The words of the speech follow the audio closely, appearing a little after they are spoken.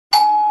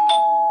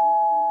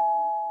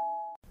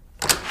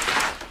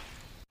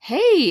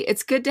Hey,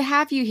 it's good to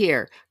have you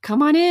here.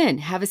 Come on in,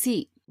 have a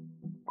seat.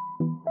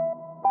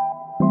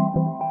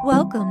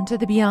 Welcome to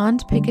the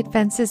Beyond Picket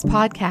Fences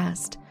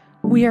podcast.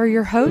 We are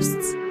your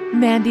hosts,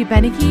 Mandy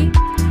Beneke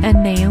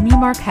and Naomi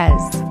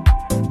Marquez.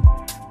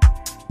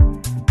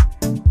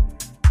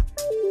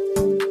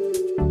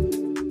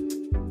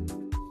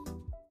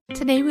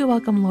 Today we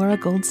welcome Laura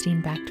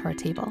Goldstein back to our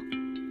table.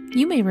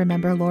 You may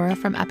remember Laura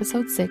from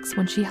episode 6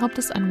 when she helped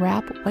us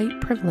unwrap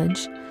white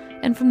privilege,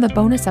 and from the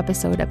bonus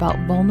episode about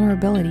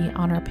vulnerability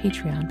on our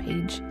Patreon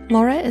page.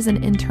 Laura is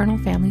an internal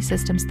family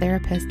systems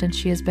therapist, and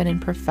she has been in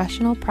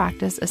professional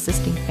practice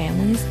assisting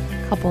families,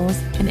 couples,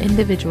 and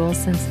individuals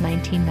since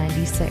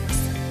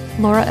 1996.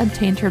 Laura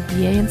obtained her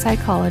BA in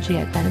psychology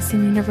at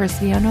Denison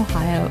University in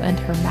Ohio and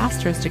her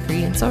master's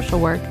degree in social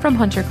work from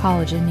Hunter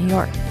College in New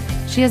York.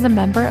 She is a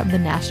member of the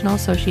National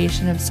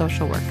Association of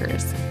Social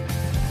Workers.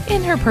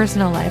 In her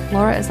personal life,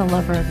 Laura is a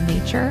lover of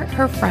nature,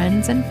 her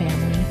friends and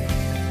family,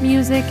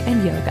 music,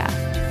 and yoga.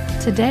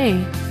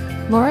 Today,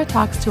 Laura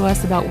talks to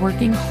us about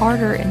working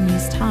harder in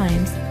these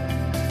times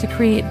to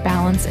create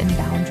balance and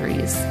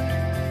boundaries.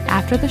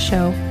 After the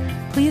show,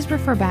 please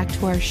refer back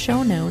to our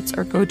show notes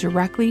or go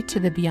directly to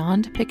the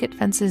Beyond Picket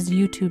Fences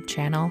YouTube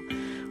channel,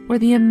 where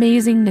the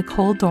amazing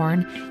Nicole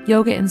Dorn,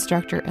 yoga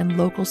instructor and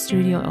local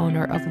studio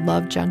owner of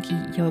Love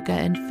Junkie Yoga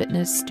and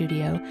Fitness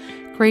Studio,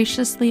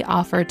 graciously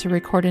offered to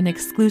record an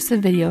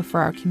exclusive video for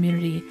our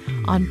community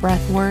on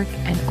breath work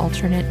and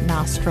alternate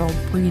nostril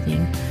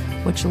breathing,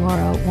 which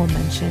Laura will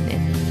mention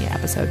in the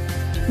episode.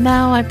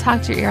 Now I've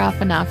talked your ear off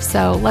enough,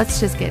 so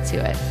let's just get to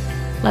it.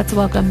 Let's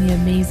welcome the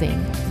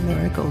amazing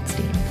Laura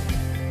Goldstein.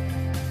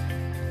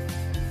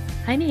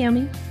 Hi,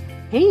 Naomi.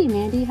 Hey,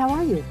 Mandy, how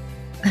are you?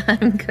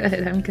 I'm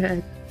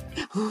good.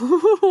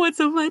 What's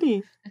so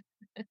funny?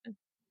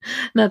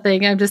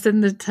 Nothing. I'm just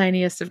in the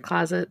tiniest of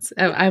closets.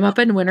 I'm up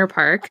in Winter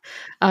Park.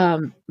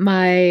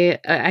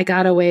 I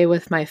got away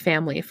with my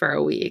family for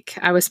a week.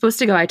 I was supposed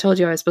to go. I told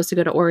you I was supposed to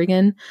go to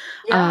Oregon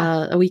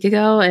a week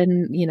ago,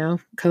 and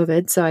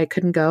COVID, so I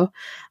couldn't go.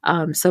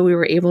 So we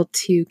were able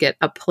to get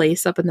a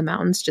place up in the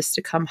mountains just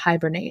to come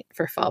hibernate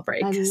for fall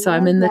break. So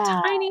I'm in the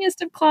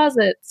tiniest of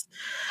closets.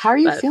 How are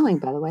you feeling,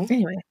 by the way?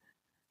 Anyway.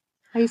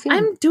 How are you feeling?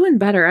 I'm doing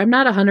better. I'm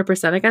not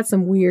 100%. I got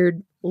some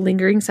weird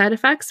lingering side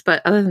effects,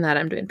 but other than that,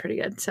 I'm doing pretty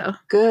good. So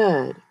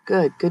Good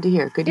to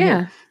hear. Good to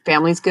hear.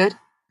 Family's good.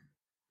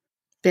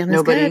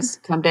 Nobody's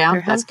good. come down.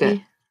 They're That's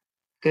healthy.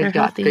 good.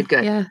 Healthy.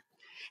 Good. Yeah.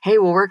 Hey,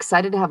 well, we're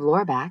excited to have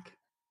Laura back.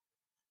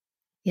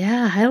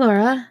 Yeah. Hi,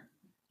 Laura.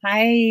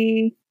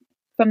 Hi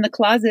from the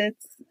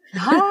closets.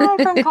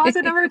 Hi from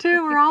closet number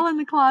 2. We're all in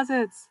the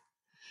closets.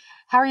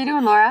 How are you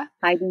doing, Laura?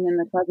 Hiding in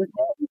the closet.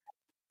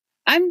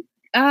 I'm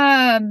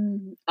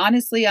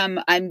honestly I'm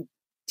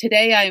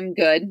today I'm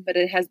good, but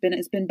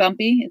it's been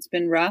bumpy, it's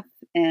been rough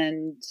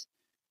and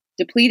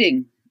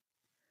depleting.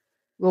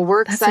 Well,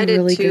 we're That's excited a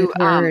really to good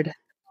word.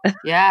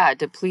 Yeah,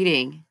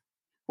 depleting.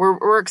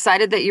 We're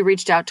excited that you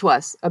reached out to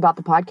us about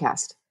the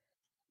podcast,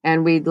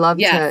 and we'd love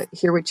to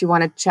hear what you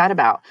want to chat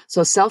about.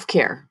 So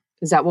self-care,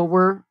 is that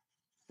what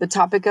the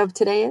topic of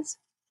today is?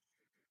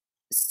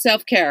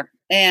 Self-care.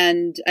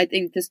 And I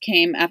think this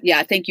came after,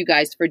 thank you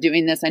guys for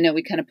doing this. I know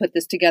we kind of put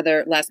this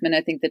together last minute.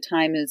 I think the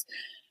time is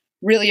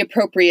really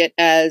appropriate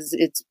as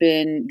it's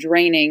been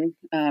draining,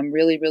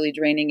 really, really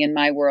draining in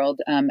my world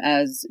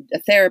as a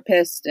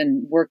therapist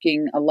and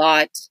working a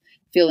lot,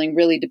 feeling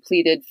really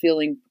depleted,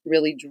 feeling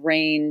really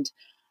drained.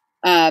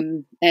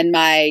 And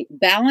my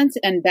balance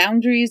and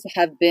boundaries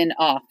have been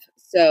off.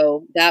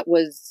 So that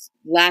was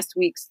last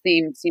week's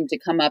theme, seemed to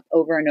come up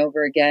over and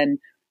over again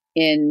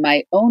in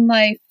my own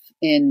life,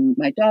 in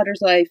my daughter's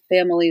life,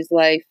 family's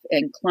life,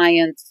 and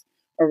clients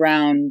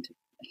around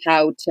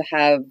how to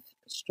have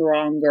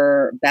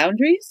stronger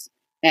boundaries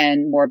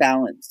and more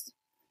balance.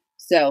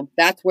 So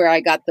that's where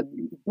I got the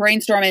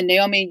brainstorm. And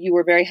Naomi, you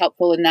were very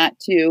helpful in that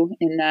too,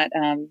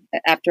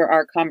 after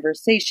our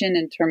conversation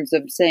in terms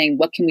of saying,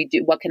 what can we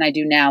do? What can I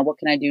do now? What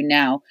can I do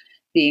now?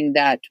 Being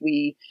that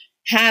we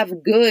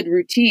have good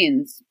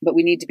routines, but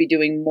we need to be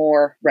doing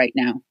more right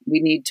now. We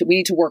need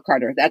to work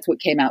harder. That's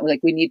what came out. Like,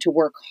 we need to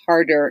work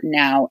harder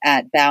now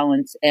at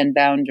balance and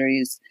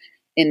boundaries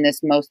in this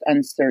most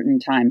uncertain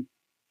time.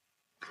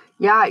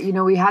 Yeah,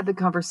 we had the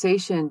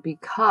conversation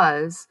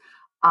because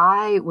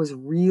I was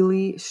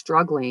really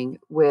struggling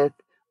with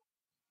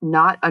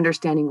not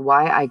understanding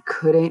why I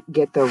couldn't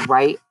get the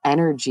right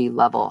energy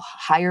level,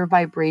 higher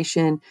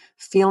vibration,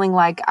 feeling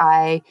like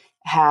I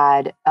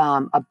had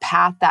a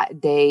path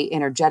that day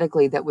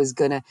energetically that was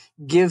going to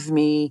give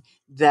me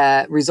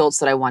the results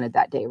that I wanted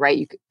that day,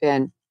 right?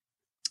 And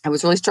I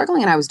was really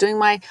struggling, and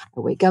I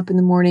wake up in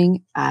the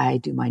morning, I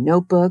do my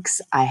notebooks,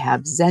 I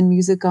have Zen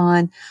music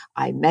on,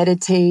 I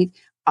meditate,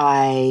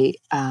 I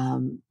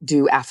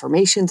do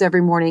affirmations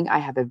every morning. I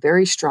have a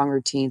very strong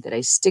routine that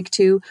I stick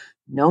to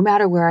no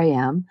matter where I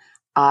am.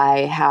 I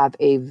have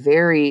a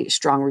very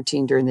strong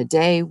routine during the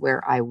day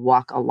where I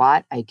walk a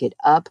lot. I get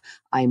up,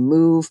 I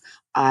move,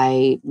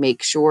 I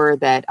make sure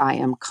that I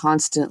am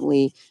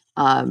constantly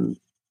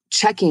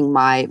checking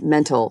my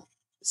mental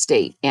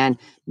state, and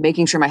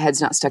making sure my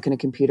head's not stuck in a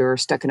computer or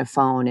stuck in a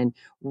phone, and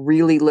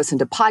really listen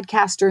to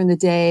podcasts during the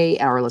day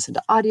or listen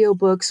to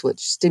audiobooks, which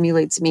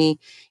stimulates me.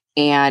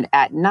 And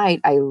at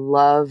night, I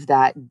love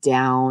that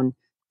down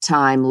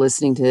time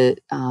listening to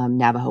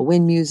Navajo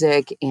wind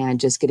music and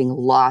just getting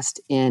lost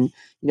in,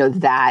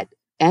 that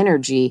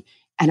energy.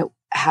 And it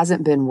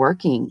hasn't been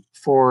working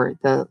for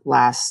the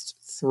last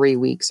 3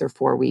 weeks or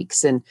 4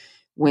 weeks. And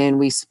when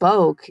we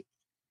spoke,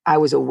 I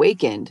was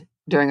awakened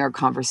during our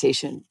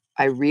conversation.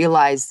 I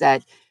realized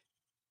that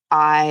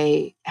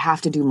I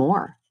have to do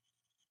more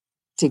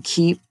to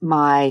keep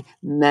my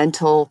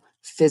mental,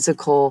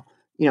 physical,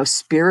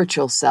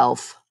 spiritual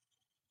self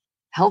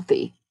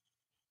healthy.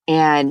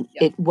 And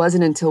it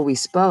wasn't until we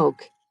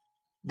spoke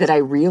that I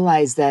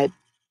realized that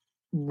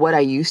what I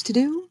used to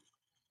do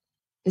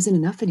isn't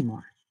enough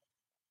anymore.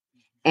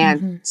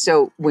 And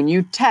so when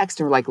you text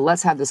and we're like,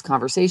 let's have this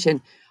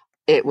conversation,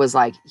 it was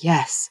like,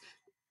 yes,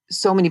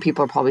 so many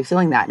people are probably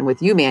feeling that. And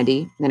with you,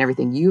 Mandy, and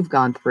everything you've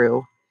gone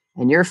through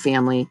and your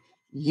family,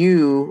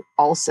 you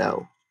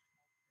also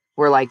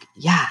were like,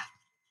 yeah,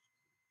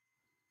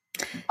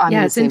 I'm in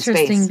the It's same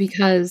interesting space.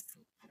 because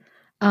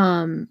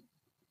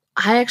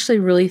I actually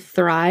really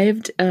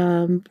thrived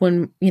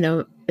when,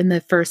 in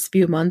the first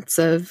few months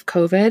of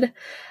COVID,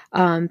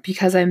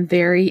 because I'm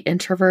very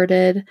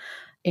introverted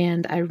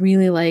and I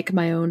really like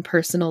my own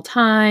personal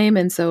time.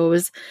 And so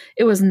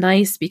it was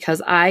nice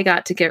because I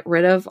got to get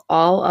rid of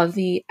all of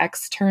the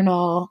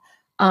external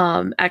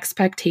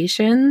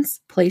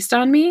expectations placed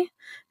on me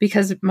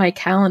because my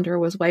calendar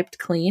was wiped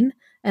clean,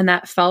 and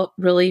that felt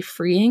really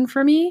freeing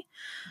for me.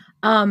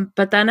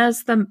 But then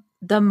as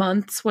the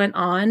months went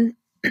on,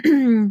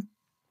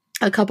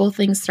 a couple of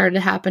things started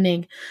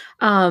happening.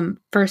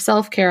 For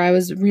self-care, I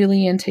was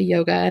really into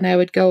yoga, and I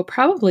would go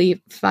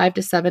probably 5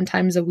 to 7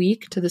 times a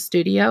week to the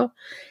studio.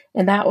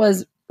 And that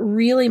was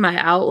really my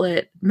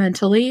outlet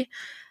mentally.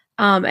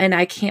 And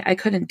I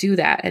couldn't do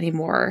that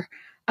anymore.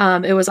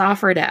 It was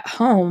offered at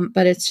home,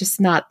 but it's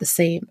just not the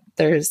same.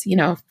 There's,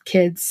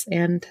 kids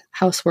and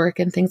housework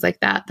and things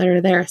like that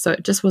are there. So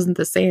it just wasn't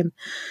the same.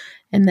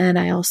 And then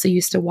I also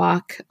used to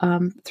walk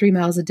 3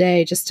 miles a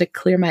day just to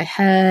clear my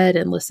head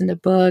and listen to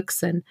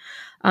books. And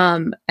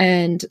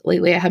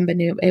lately I haven't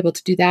been able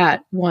to do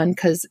that. One,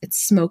 because it's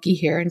smoky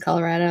here in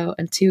Colorado,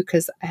 and two,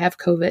 because I have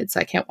COVID, so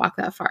I can't walk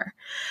that far.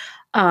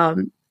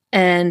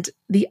 And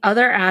the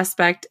other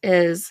aspect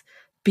is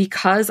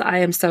because I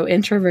am so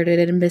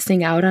introverted and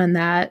missing out on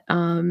that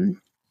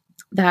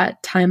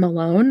that time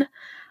alone,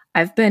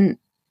 I've been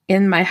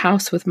in my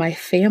house with my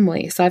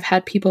family. So I've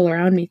had people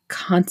around me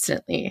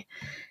constantly.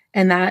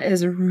 And that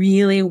is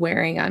really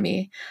wearing on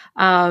me.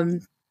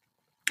 And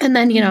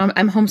then,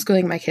 I'm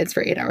homeschooling my kids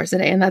for 8 hours a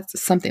day. And that's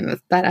something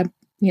that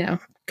I'm,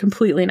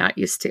 completely not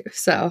used to.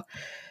 So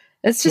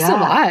it's just a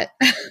lot.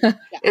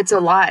 It's a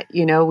lot.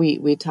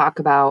 We talk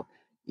about,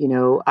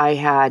 I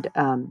had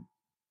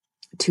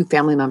 2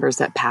 family members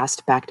that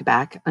passed back to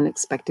back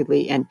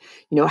unexpectedly, and,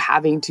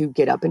 having to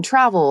get up and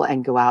travel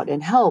and go out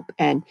and help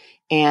and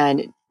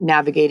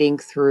navigating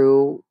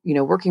through,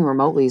 working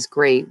remotely is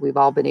great. We've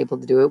all been able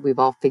to do it. We've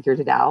all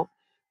figured it out.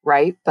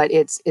 Right. But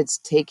it's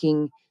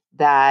taking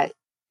that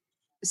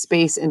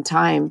space and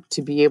time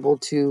to be able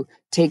to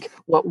take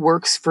what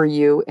works for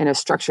you in a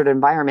structured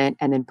environment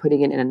and then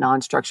putting it in a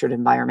non-structured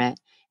environment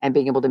and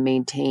being able to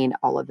maintain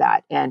all of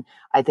that. And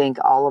I think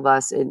all of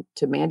us, and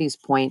to Mandy's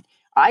point,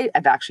 I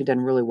have actually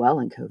done really well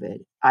in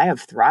COVID. I have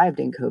thrived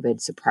in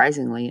COVID,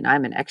 surprisingly, and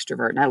I'm an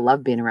extrovert and I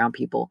love being around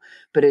people,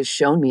 but it's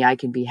shown me I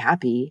can be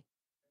happy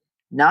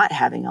not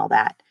having all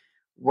that.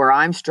 Where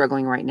I'm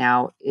struggling right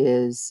now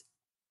is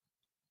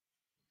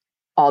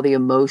all the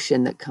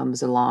emotion that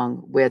comes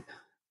along with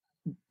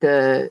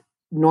the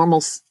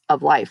normals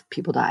of life.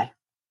 People die,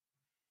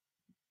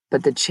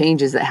 but the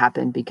changes that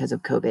happen because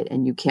of COVID,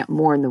 and you can't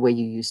mourn the way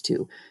you used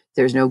to.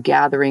 There's no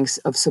gatherings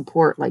of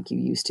support like you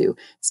used to.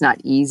 It's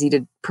not easy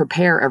to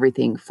prepare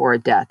everything for a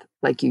death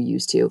like you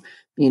used to.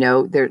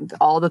 There,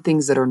 all the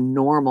things that are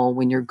normal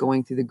when you're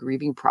going through the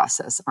grieving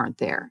process aren't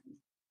there,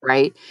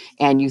 right?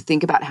 And you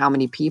think about how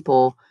many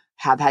people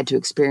have had to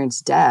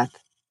experience death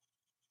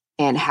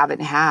and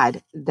haven't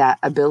had that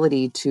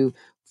ability to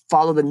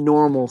follow the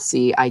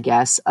normalcy, I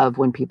guess, of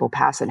when people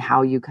pass and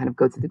how you kind of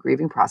go through the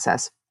grieving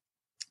process.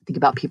 Think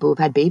about people who've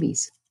had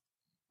babies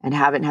and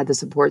haven't had the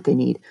support they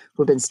need,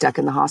 who've been stuck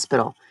in the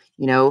hospital,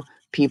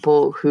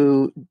 people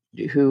who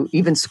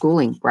even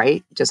schooling,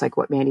 right? Just like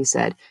what Mandy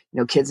said,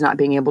 kids not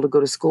being able to go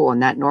to school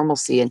and that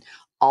normalcy and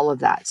all of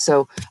that.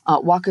 So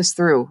walk us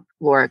through,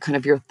 Laura, kind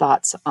of your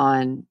thoughts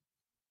on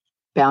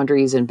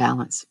boundaries and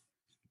balance.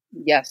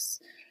 Yes.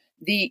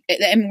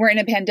 And we're in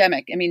a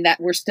pandemic. I mean, that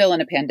we're still in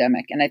a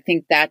pandemic. And I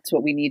think that's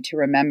what we need to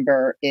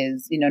remember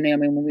is,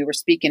 Naomi, when we were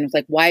speaking, it was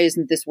like, why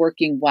isn't this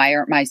working? Why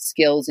aren't my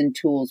skills and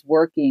tools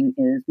working?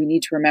 Is we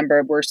need to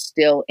remember we're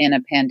still in a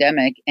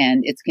pandemic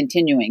and it's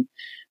continuing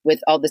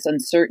with all this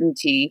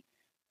uncertainty.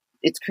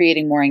 It's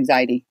creating more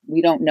anxiety.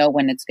 We don't know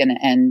when it's going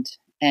to end,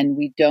 and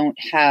we don't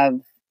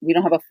have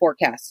a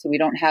forecast. So we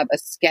don't have a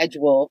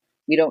schedule.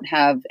 We don't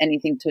have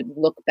anything to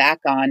look back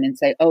on and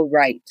say, oh,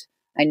 right,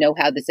 I know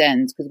how this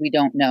ends, because we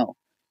don't know.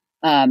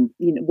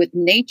 With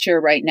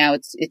nature right now,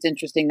 it's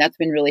interesting. That's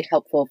been really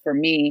helpful for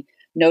me,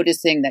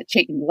 noticing that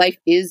life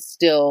is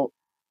still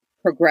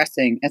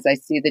progressing as I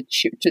see the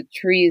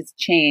trees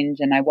change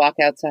and I walk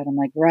outside. I'm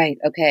like, right,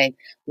 okay,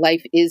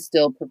 life is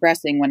still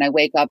progressing. When I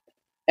wake up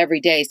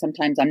every day,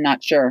 sometimes I'm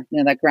not sure,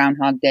 that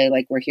Groundhog Day,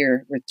 like we're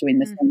doing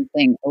the same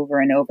thing over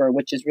and over,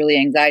 which is really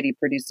anxiety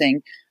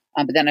producing.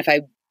 But then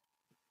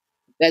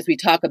as we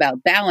talk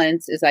about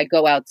balance, as I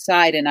go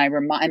outside and I'm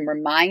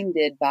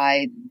reminded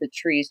by the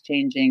trees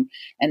changing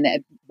and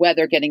the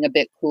weather getting a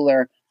bit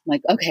cooler, I'm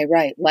like, okay,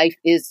 right, life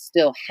is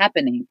still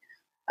happening.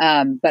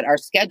 But our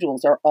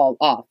schedules are all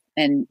off.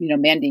 And,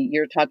 Mandy,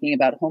 you're talking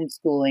about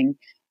homeschooling,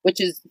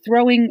 which is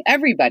throwing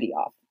everybody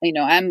off.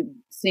 I'm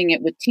seeing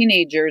it with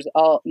teenagers,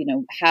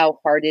 how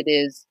hard it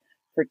is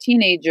for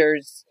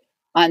teenagers.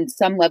 On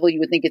some level, you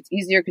would think it's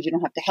easier because you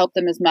don't have to help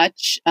them as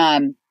much.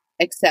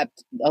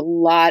 Except a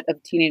lot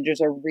of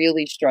teenagers are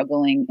really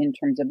struggling in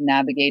terms of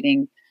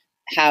navigating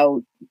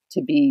how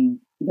to be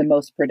the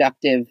most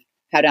productive,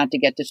 how not to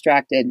get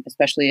distracted,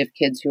 especially if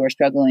kids who are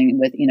struggling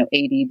with,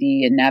 ADD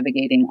and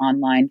navigating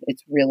online.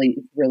 It's really,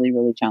 really,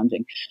 really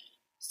challenging.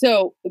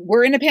 So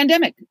we're in a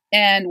pandemic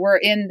and we're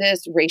in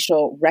this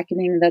racial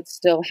reckoning that's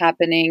still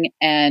happening.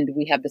 And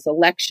we have this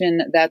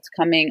election that's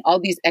coming,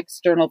 all these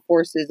external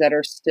forces that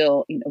are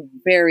still,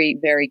 very,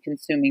 very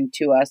consuming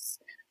to us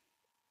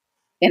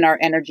in our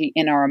energy,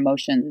 in our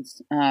emotions.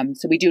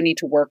 So we do need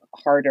to work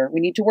harder. We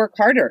need to work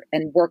harder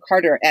and work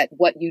harder at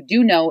what you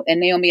do know.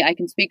 And Naomi, I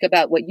can speak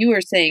about what you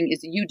are saying is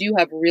you do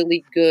have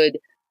really good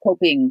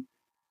coping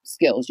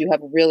skills. You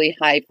have really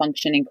high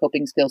functioning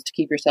coping skills to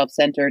keep yourself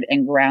centered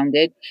and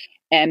grounded.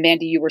 And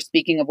Mandy, you were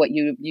speaking of what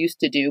you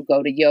used to do,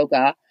 go to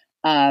yoga,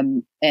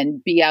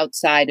 and be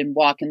outside and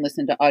walk and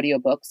listen to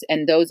audiobooks.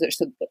 And those are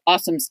some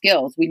awesome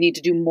skills. We need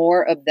to do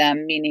more of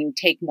them, meaning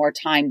take more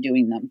time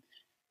doing them.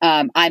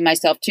 I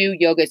myself too,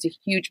 yoga is a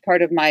huge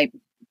part of my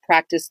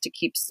practice to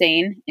keep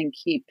sane and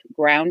keep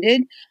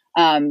grounded.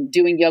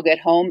 Doing yoga at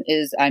home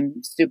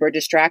I'm super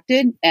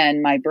distracted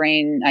and my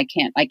brain, I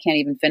can't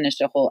even finish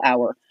a whole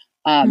hour,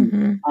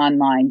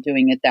 online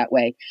doing it that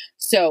way.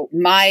 So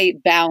my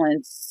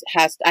balance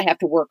I have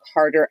to work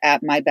harder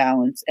at my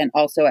balance and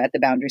also at the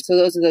boundaries. So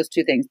those are those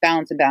two things,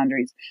 balance and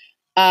boundaries.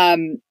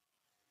 And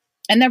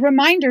the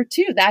reminder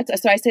too,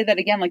 so I say that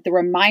again, like the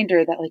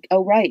reminder that like,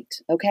 oh, right.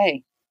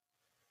 Okay.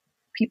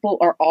 People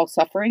are all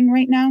suffering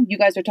right now. You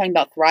guys are talking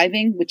about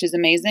thriving, which is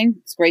amazing.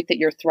 It's great that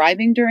you're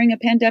thriving during a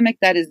pandemic.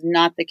 That is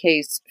not the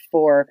case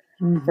for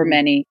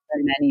many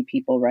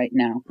people right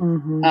now.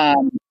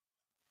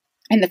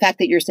 And the fact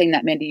that you're saying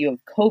that, Mandy, you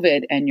have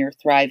COVID and you're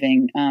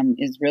thriving,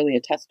 is really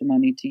a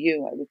testimony to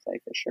you, I would say,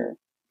 for sure.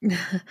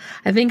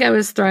 I think I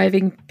was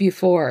thriving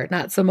before,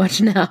 not so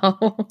much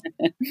now.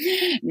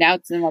 Now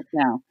it's so much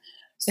now.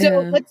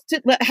 So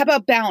how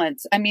about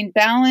balance? I mean,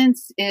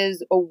 balance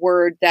is a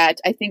word that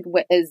I think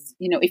is,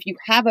 if you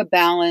have a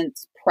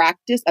balanced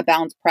practice,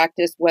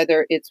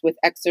 whether it's with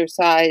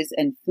exercise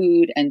and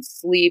food and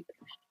sleep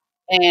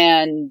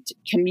and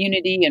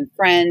community and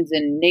friends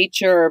and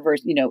nature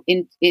versus,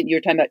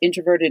 you're talking about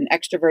introverted and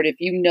extrovert. If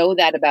you know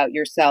that about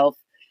yourself,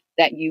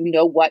 that you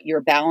know what your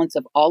balance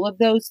of all of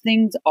those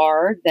things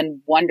are,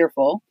 then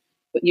wonderful.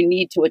 But you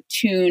need to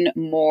attune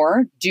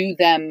more,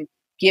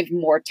 give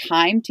more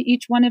time to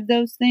each one of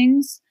those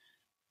things.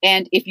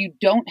 And if you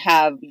don't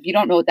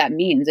know what that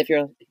means, if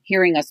you're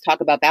hearing us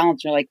talk about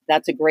balance, you're like,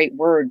 that's a great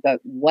word, but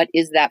what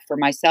is that for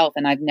myself?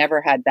 And I've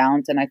never had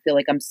balance and I feel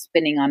like I'm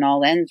spinning on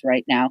all ends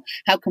right now.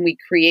 How can we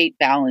create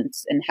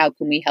balance and how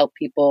can we help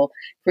people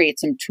create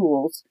some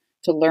tools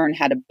to learn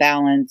how to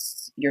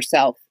balance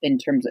yourself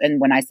and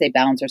when I say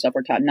balance yourself,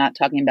 we're not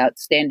talking about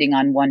standing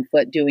on one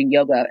foot doing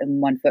yoga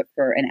and one foot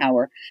for an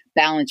hour.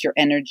 Balance your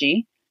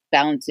energy,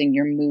 balancing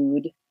your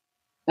mood,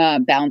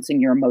 balancing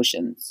your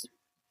emotions.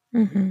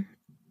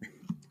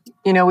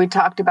 We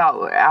talked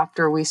about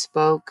after we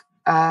spoke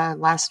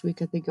last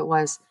week, I think it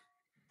was,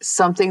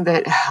 something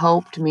that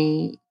helped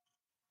me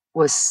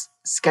was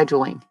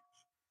scheduling.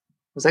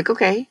 I was like,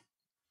 okay,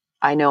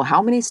 I know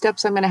how many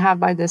steps I'm going to have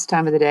by this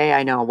time of the day.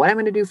 I know what I'm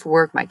going to do for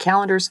work. My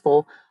calendar's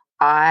full.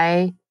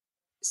 I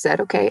said,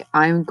 okay,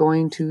 I'm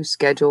going to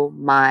schedule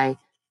my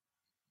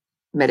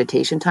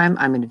meditation time.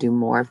 I'm going to do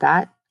more of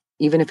that,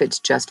 even if it's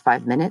just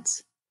 5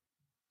 minutes.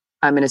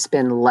 I'm going to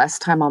spend less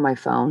time on my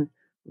phone,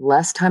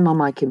 less time on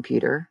my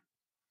computer.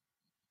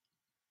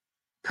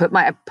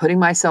 Putting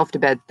myself to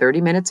bed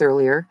 30 minutes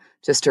earlier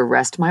just to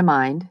rest my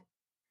mind.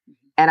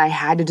 And I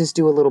had to just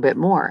do a little bit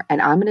more.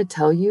 And I'm going to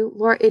tell you,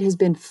 Laura, it has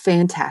been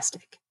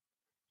fantastic.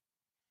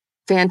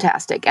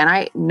 Fantastic. And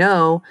I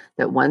know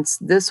that once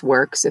this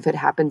works, if it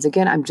happens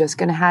again, I'm just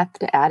going to have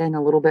to add in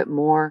a little bit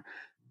more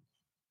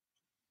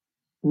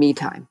me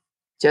time.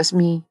 Just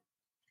me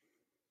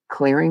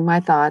clearing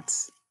my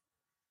thoughts,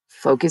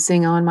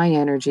 focusing on my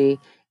energy,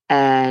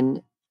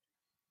 and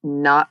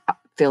not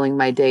filling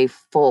my day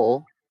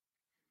full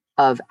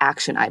of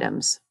action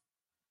items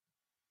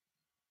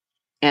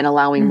and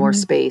allowing more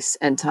space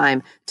and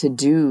time to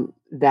do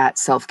that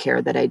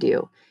self-care that I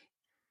do.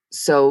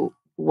 So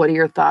what are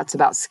your thoughts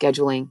about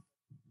scheduling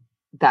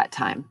that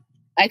time?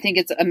 I think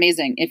it's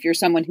amazing. If you're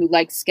someone who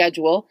likes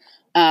schedule,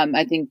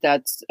 I think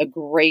that's a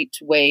great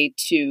way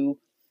to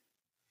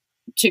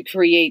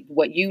create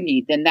what you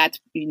need. Then that's,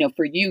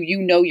 for you,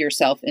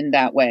 yourself in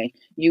that way.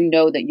 You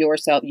know that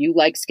yourself, you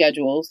like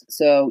schedules.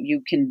 So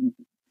you can,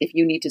 if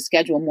you need to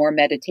schedule more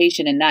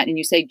meditation and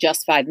you say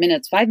just 5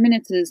 minutes, 5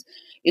 minutes is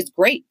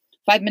great.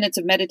 5 minutes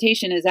of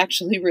meditation is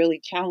actually really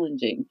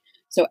challenging.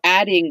 So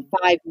adding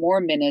 5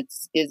 more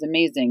minutes is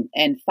amazing.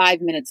 And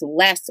 5 minutes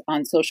less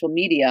on social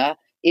media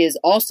is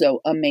also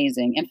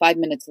amazing. And 5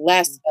 minutes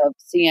less of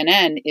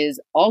CNN is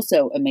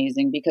also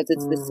amazing, because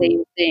it's the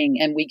same thing.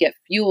 And we get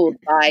fueled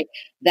by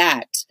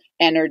that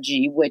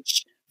energy,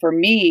 which for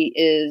me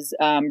is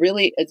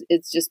really,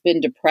 it's just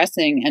been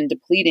depressing and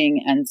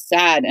depleting and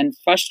sad and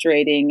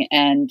frustrating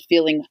and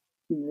feeling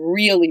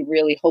really,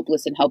 really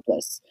hopeless and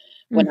helpless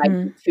when I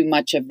do too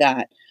much of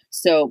that.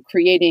 So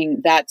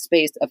creating that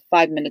space of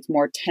 5 minutes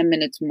more, 10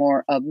 minutes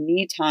more of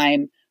me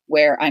time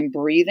where I'm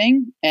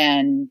breathing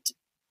and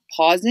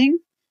pausing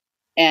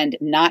and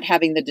not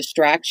having the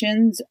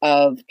distractions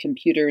of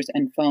computers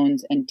and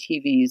phones and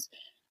TVs,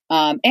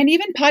 and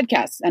even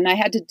podcasts. And I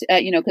had to,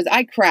 because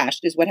I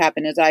crashed is what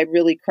happened is I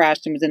really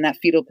crashed and was in that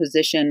fetal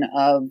position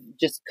of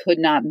just could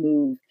not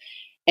move.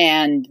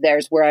 And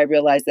there's where I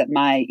realized that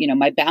my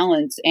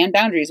balance and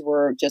boundaries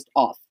were just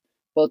off.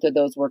 Both of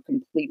those were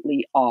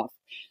completely off.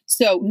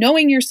 So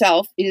knowing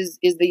yourself is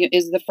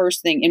the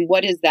first thing. And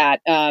what is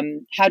that?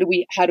 How do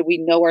we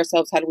know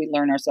ourselves? How do we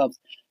learn ourselves?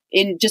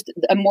 In just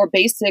a more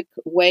basic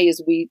way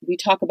is we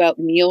talk about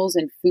meals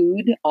and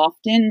food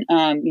often.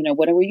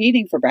 What are we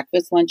eating for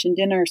breakfast, lunch, and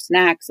dinner,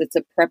 snacks? It's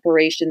a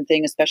preparation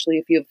thing, especially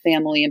if you have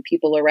family and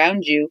people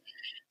around you.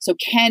 So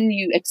can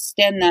you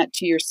extend that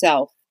to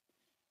yourself,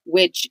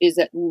 which is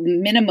a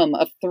minimum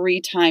of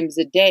 3 times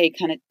a day,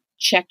 kind of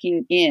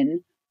checking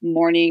in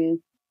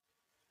morning,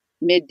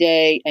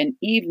 midday, and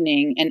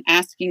evening, and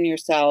asking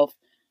yourself,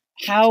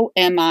 how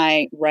am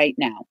I right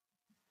now?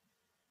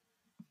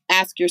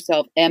 Ask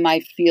yourself, am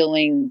I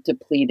feeling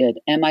depleted?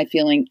 Am I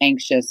feeling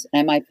anxious?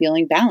 Am I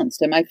feeling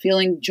balanced? Am I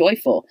feeling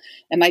joyful?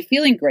 Am I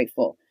feeling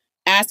grateful?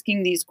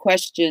 Asking these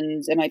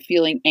questions, am I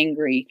feeling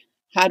angry?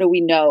 How do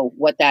we know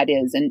what that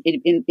is? And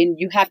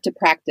you have to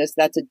practice.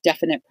 That's a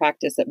definite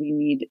practice that we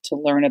need to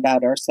learn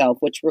about ourselves,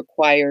 which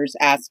requires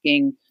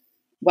asking,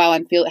 wow,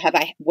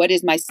 what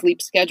is my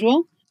sleep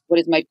schedule? What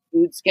is my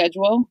food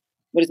schedule?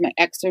 What is my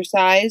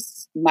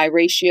exercise? My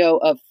ratio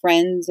of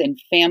friends and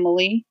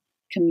family,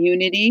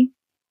 community,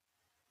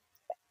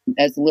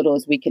 as little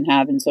as we can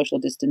have in social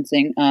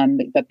distancing,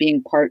 but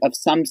being part of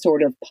some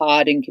sort of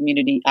pod and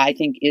community, I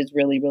think is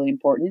really, really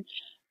important.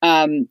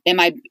 Am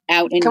I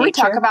out in nature? Can we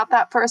talk about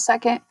that for a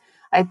second?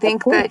 I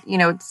think that,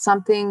 it's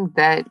something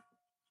that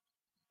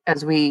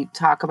as we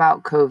talk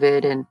about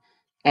COVID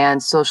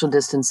and social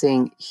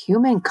distancing,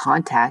 human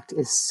contact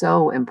is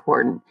so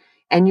important.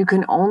 And you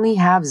can only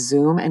have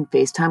Zoom and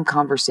FaceTime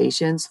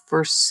conversations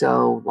for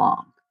so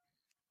long.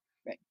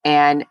 Right.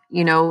 And,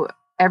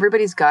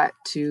 everybody's got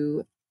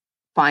to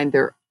find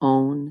their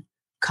own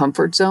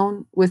comfort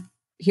zone with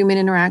human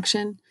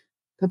interaction,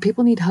 but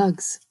people need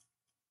hugs.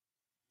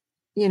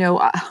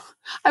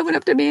 I went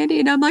up to Mandy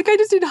and I'm like, I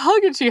just need a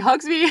hug, and she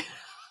hugs me. I'm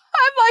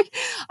like,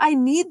 I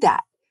need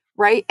that,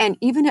 right? And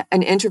even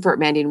an introvert,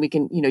 Mandy, and we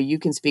can, you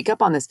can speak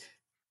up on this.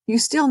 You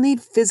still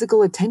need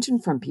physical attention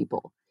from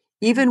people,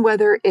 even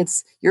whether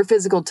it's your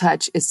physical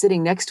touch is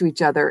sitting next to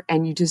each other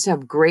and you just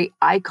have great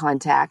eye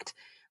contact,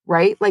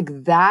 right?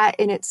 Like that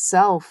in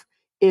itself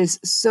is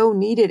so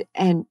needed.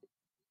 And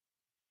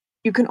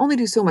you can only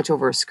do so much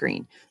over a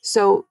screen.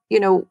 So,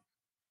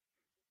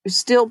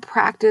 still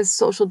practice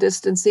social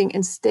distancing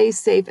and stay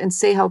safe and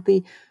stay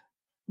healthy.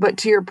 But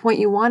to your point,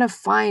 you want to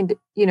find,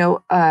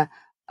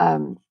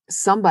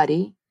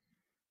 somebody's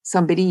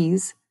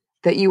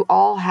that you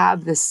all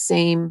have the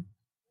same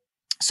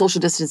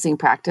social distancing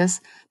practice,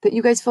 that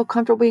you guys feel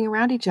comfortable being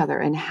around each other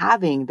and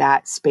having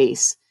that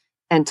space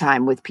and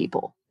time with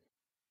people.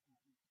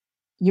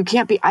 You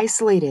can't be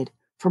isolated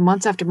for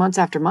months after months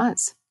after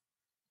months.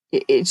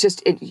 It's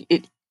just,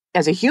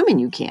 as a human,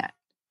 you can't.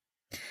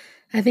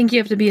 I think you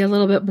have to be a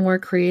little bit more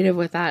creative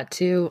with that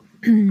too.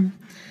 Sorry,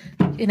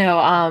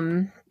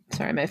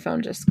 my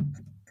phone just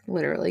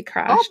literally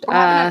crashed.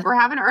 Oh, we're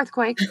having an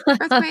earthquake.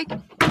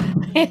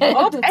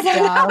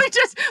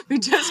 We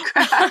just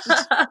crashed.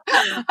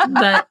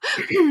 But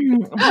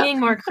being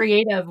more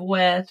creative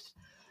with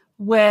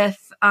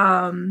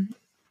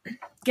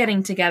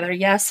getting together.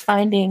 Yes,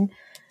 finding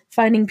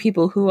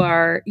people who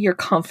you're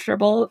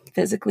comfortable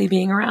physically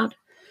being around.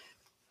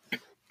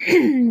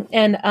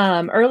 And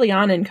early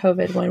on in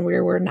COVID, when we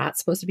were not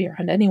supposed to be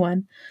around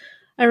anyone,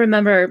 I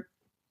remember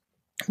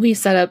we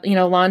set up,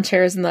 lawn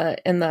chairs in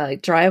the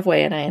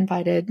driveway, and I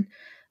invited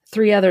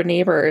 3 other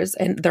neighbors,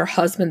 and their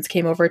husbands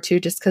came over too,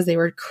 just because they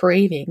were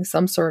craving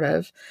some sort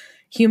of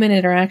human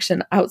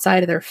interaction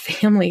outside of their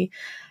family.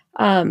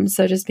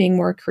 So just being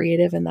more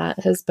creative in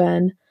that has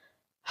been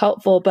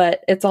helpful,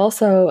 but it's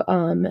also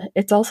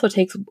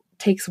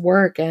takes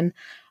work. And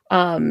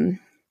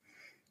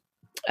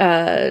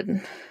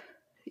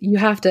you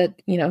have to,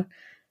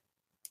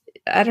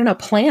 I don't know,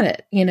 plan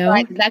it,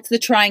 Right. That's the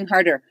trying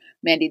harder,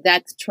 Mandy.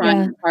 That's Yeah.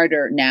 trying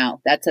harder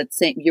now. That's that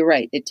same. You're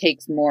right. It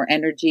takes more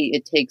energy.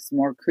 It takes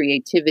more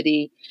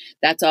creativity.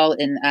 That's all.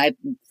 And I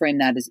frame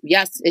that as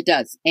yes, it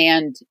does.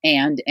 And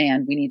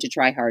we need to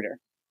try harder.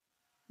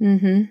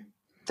 Mm-hmm.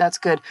 That's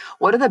good.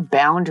 What are the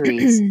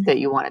boundaries that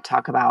you want to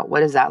talk about? What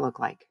does that look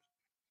like?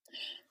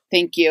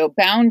 Thank you.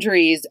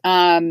 Boundaries.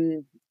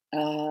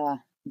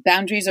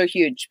 Boundaries are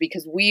huge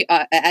because we,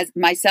 as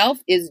myself,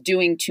 is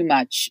doing too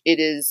much. It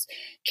is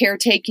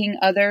caretaking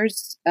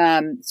others.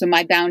 So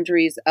my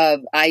boundaries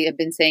of I have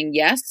been saying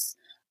yes,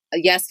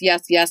 yes,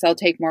 yes, yes. I'll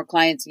take more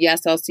clients.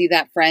 Yes, I'll see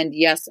that friend.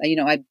 Yes,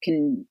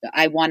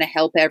 I want to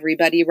help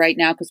everybody right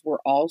now because we're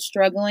all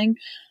struggling.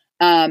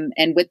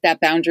 And with that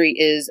boundary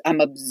is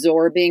I'm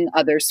absorbing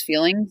others'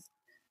 feelings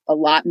a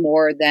lot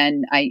more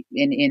than I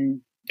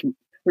in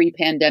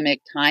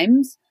pre-pandemic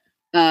times.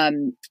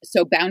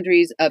 So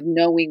boundaries of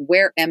knowing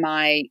where am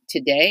I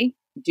today?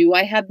 Do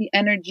I have the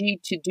energy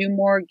to do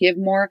more, give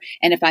more?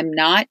 And if I'm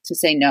not, to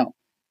say no,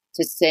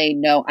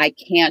 I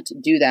can't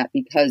do that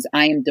because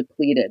I am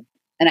depleted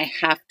and I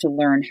have to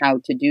learn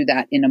how to do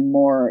that in a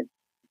more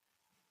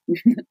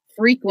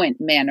frequent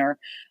manner.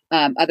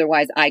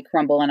 Otherwise I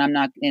crumble and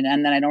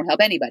and then I don't help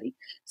anybody.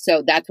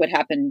 So that's what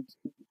happened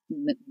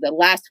the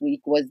last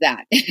week was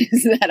that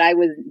is that I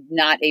was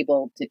not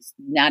able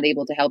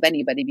to help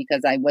anybody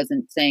because I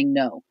wasn't saying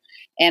no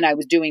and I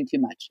was doing too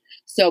much.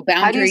 So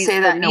boundaries. How do you say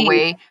that in a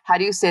way? How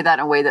do you say that in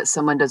a way that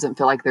someone doesn't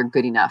feel like they're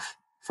good enough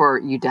for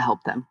you to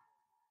help them?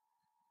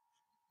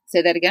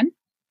 Say that again.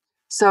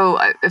 So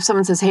if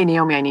someone says, "Hey,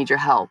 Naomi, I need your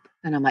help,"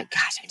 and I'm like,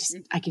 "Gosh,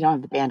 I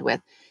don't have the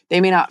bandwidth," they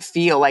may not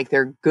feel like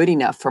they're good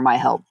enough for my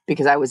help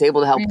because I was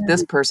able to help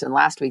this person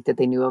last week that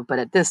they knew of, but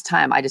at this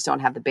time, I just don't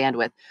have the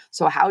bandwidth.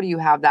 So how do you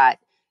have that?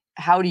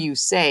 How do you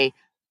say,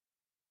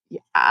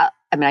 I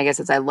guess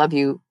it's, I love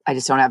you, I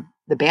just don't have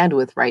the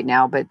bandwidth right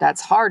now, but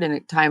that's hard in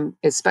a time,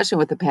 especially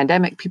with the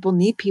pandemic. People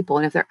need people.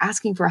 And if they're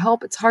asking for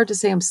help, it's hard to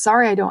say, "I'm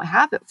sorry, I don't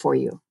have it for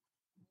you."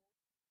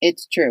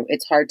 It's true.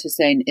 It's hard to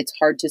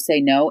say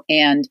no.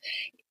 And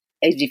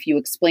if you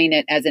explain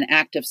it as an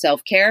act of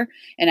self-care,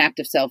 an act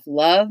of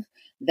self-love,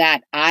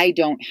 that I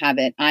don't have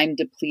it, I'm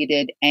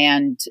depleted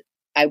and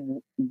I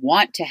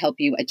want to help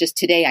you. Just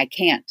today, I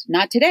can't.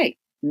 Not today.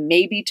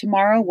 Maybe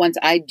tomorrow, once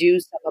I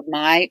do some of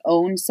my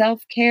own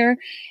self-care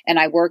and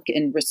I work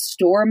and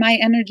restore my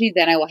energy,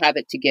 then I will have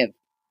it to give.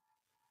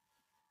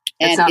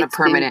 It's not a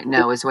permanent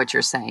no, is what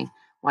you're saying.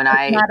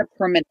 It's not a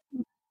permanent.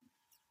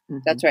 Mm-hmm.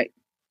 That's right.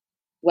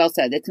 Well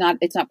said. It's not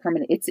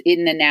permanent. It's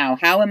in the now.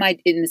 How am I,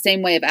 in the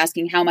same way of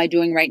asking, how am I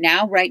doing right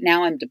now? Right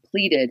now I'm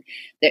depleted.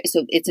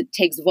 So it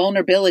takes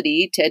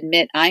vulnerability to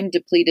admit I'm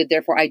depleted.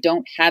 Therefore I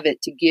don't have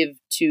it to give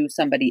to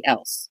somebody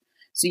else.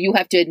 So you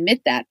have to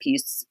admit that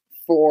piece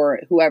for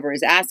whoever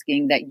is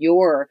asking that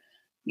you're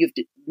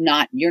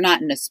not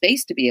in a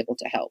space to be able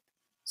to help.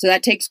 So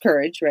that takes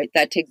courage, right?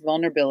 That takes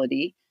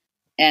vulnerability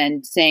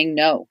and saying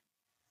no.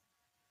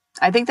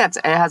 I think it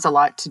has a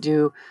lot to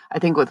do, I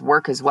think, with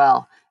work as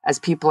well. As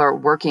people are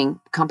working,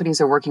 companies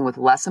are working with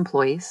less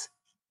employees,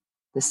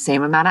 the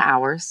same amount of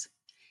hours,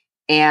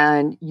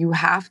 and you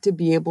have to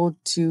be able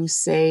to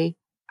say,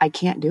 "I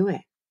can't do it,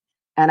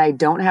 and I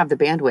don't have the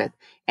bandwidth."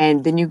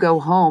 And then you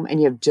go home and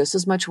you have just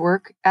as much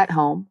work at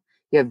home.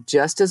 You have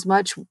just as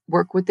much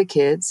work with the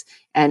kids.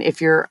 And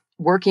if you're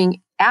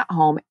working at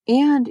home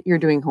and you're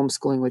doing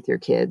homeschooling with your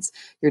kids,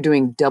 you're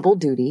doing double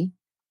duty,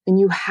 and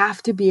you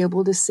have to be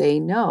able to say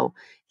no.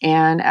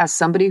 And as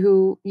somebody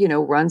who,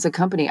 runs a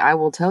company, I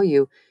will tell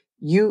you,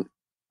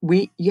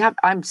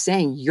 I'm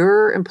saying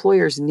your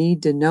employers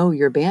need to know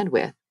your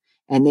bandwidth,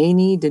 and they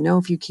need to know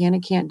if you can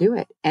and can't do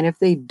it. And if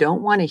they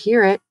don't want to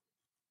hear it,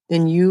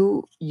 then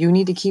you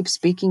need to keep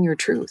speaking your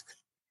truth,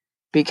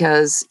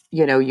 because,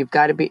 you've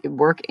got to be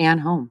work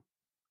and home.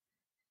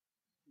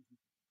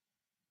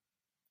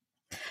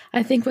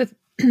 I think with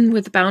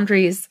with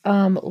boundaries,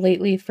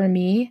 lately for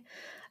me,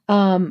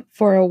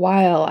 for a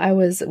while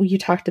you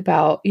talked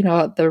about,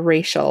 the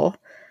racial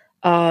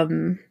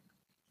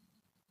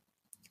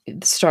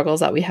struggles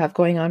that we have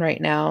going on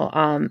right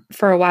now.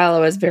 For a while I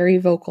was very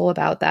vocal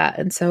about that,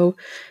 and so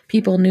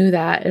people knew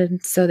that,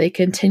 and so they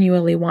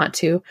continually want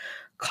to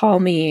call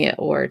me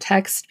or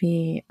text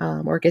me,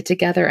 or get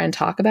together and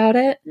talk about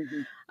it.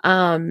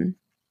 Mm-hmm.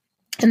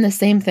 And the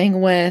same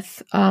thing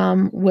with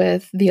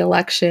the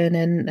election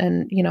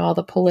and all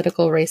the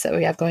political race that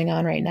we have going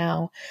on right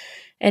now.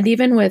 And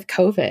even with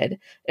COVID,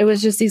 it was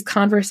just these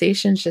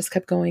conversations just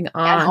kept going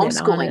on. And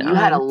homeschooling. And you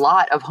had a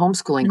lot of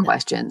homeschooling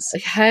questions. I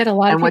had a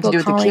lot of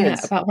people calling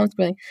about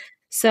homeschooling.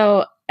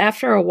 So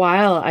after a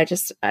while,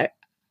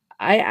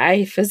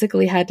 I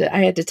physically had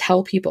to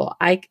tell people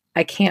I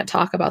can't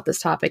talk about this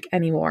topic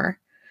anymore.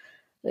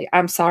 Like,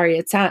 I'm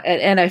sorry.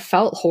 And I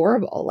felt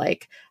horrible.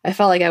 Like, I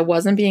felt like I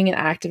wasn't being an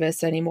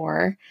activist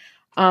anymore.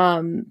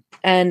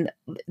 And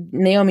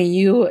Naomi,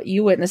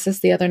 you witnessed this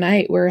the other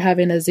night. We're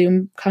having a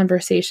Zoom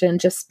conversation,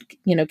 just,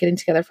 getting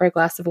together for a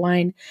glass of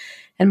wine.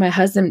 And my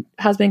husband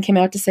came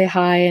out to say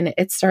hi, and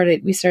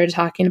we started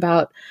talking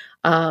about,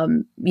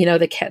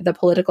 the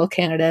political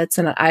candidates.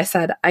 And I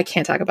said, I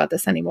can't talk about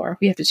this anymore.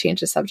 We have to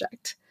change the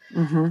subject.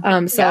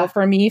 Mm-hmm. So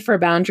for me, for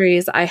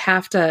boundaries, I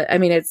have to,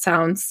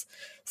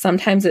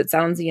 sometimes it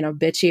sounds,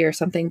 bitchy or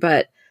something,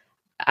 but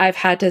I've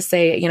had to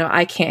say,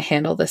 I can't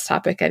handle this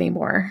topic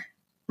anymore.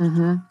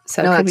 Mm-hmm.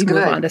 So No, can we that's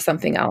move good. on to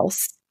something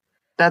else?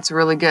 That's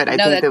really good. I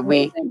think that's that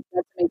amazing.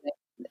 That's amazing.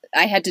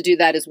 I had to do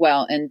that as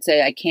well and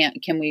say, I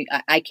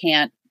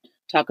can't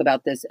talk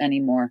about this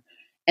anymore.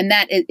 And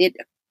that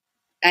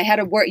I had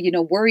to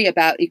worry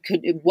about it.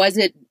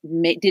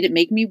 Did it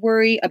make me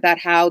worry about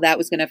how that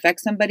was going to affect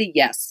somebody?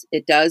 Yes,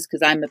 it does. Cause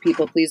I'm a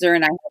people pleaser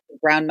and I have to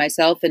ground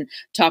myself and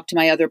talk to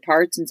my other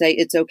parts and say,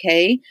 it's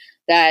okay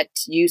that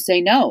you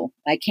say, no,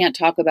 I can't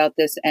talk about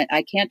this. And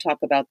I can't talk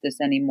about this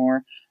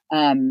anymore.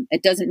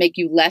 It doesn't make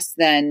you less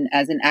than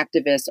as an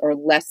activist or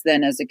less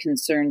than as a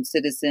concerned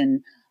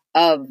citizen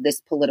of this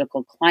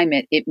political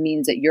climate. It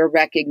means that you're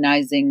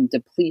recognizing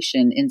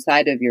depletion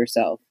inside of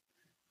yourself.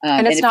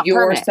 and it's if not you're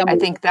permanent. I someone,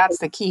 think that's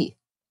the key,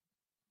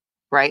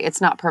 right?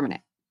 It's not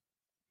permanent.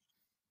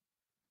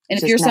 and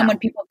if Just you're now. someone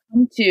people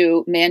come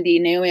to, Mandy,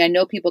 Naomi, I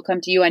know people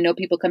come to you. I know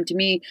people come to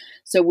me.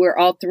 So we're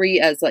all three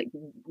as like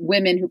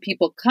women who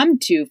people come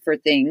to for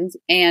things.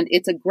 And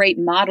it's a great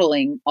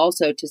modeling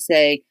also to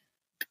say,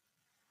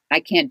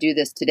 I can't do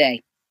this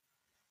today.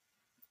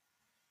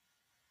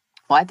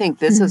 Well, I think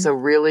this is a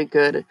really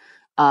good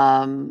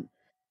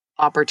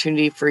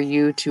opportunity for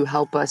you to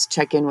help us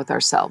check in with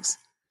ourselves.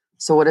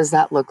 So what does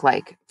that look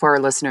like for our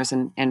listeners,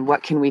 and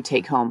what can we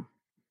take home?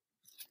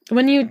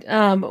 When you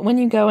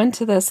go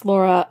into this,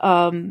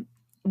 Laura,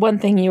 one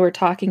thing you were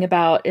talking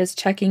about is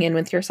checking in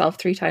with yourself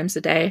 3 times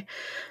a day.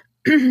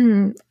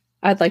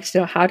 I'd like to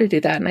know how to do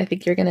that, and I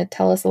think you're going to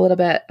tell us a little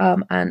bit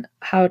on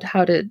how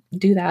to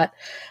do that.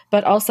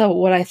 But also,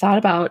 what I thought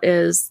about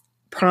is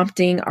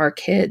prompting our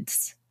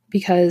kids,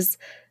 because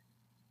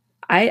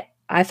I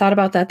thought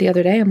about that the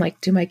other day. I'm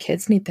like, do my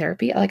kids need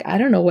therapy? Like, I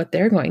don't know what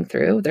they're going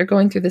through. They're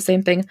going through the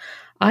same thing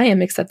I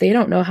am, except they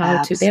don't know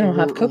how to. They don't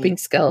have coping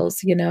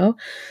skills,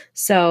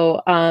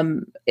 So,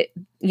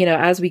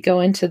 as we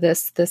go into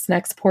this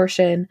next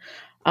portion,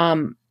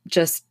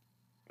 just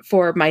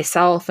for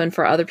myself and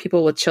for other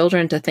people with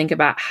children to think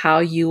about how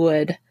you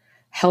would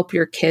help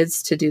your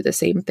kids to do the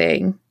same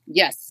thing.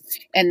 Yes.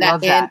 And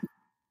and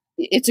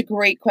it's a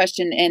great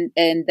question.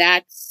 And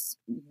that's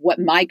what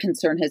my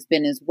concern has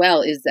been as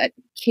well, is that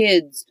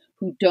kids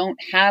who don't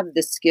have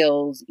the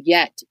skills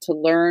yet to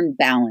learn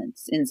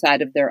balance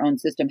inside of their own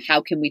system,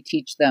 how can we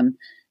teach them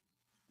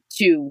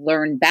to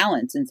learn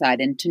balance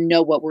inside and to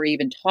know what we're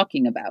even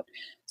talking about?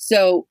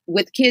 So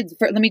with kids,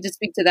 let me just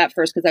speak to that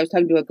first, because I was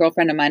talking to a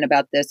girlfriend of mine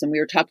about this, and we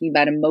were talking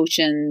about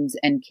emotions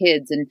and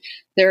kids. And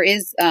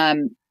there's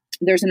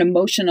an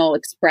emotional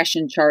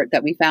expression chart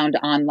that we found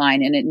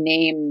online, and it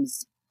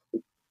names,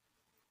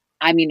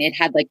 it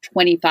had like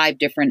 25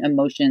 different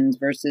emotions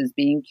versus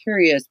being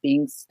curious,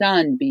 being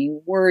stunned, being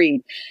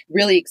worried,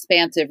 really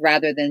expansive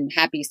rather than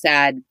happy,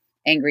 sad,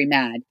 angry,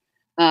 mad.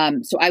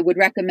 So I would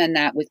recommend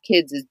that with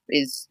kids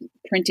is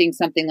printing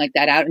something like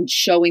that out and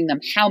showing them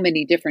how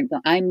many different,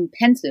 I'm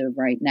pensive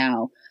right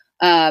now.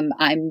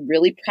 I'm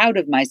really proud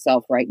of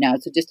myself right now.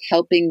 So just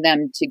helping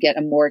them to get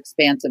a more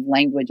expansive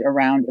language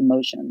around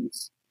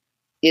emotions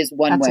is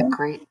one way. That's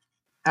great.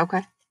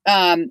 Okay.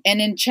 And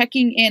in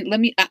checking in, let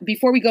me,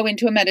 before we go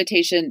into a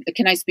meditation,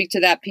 can I speak to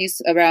that piece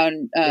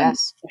around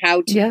yes.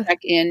 how to check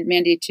in,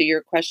 Mandy, to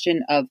your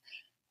question of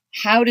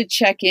how to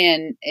check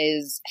in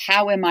is,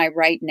 how am I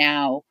right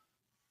now?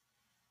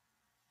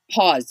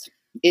 Pause.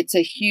 It's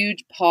a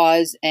huge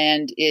pause,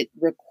 and it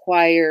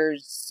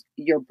requires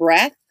your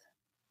breath,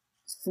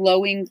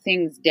 slowing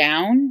things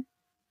down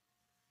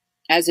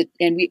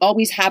and we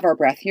always have our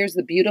breath. Here's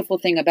the beautiful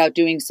thing about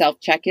doing self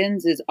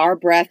check-ins is our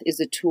breath is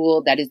a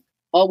tool that is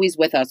always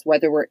with us,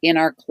 whether we're in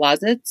our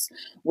closets,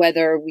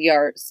 whether we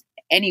are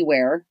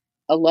anywhere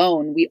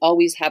alone, we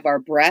always have our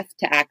breath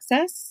to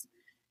access.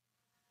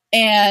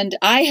 And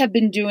I have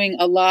been doing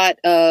a lot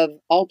of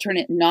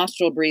alternate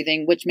nostril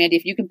breathing, which, Mandy,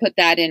 if you can put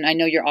that in, I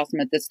know you're awesome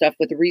at this stuff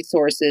with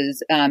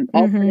resources,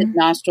 alternate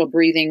nostril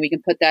breathing, we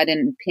can put that in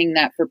and ping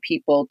that for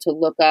people to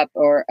look up,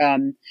 or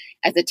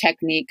as a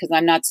technique, because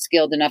I'm not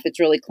skilled enough.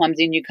 It's really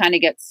clumsy and you kind of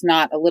get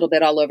snot a little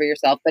bit all over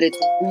yourself, but it's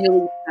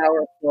really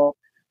powerful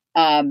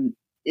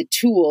a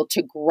tool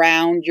to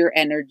ground your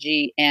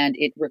energy, and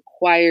it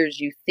requires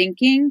you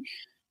thinking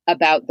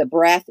about the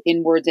breath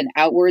inwards and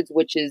outwards,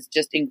 which is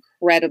just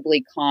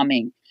incredibly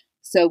calming.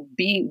 So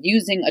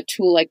using a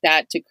tool like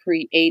that to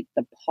create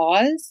the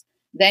pause,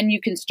 then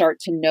you can start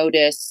to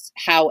notice,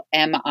 how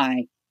am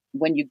I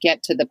when you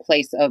get to the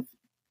place of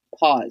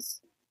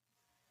pause?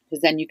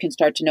 Because then you can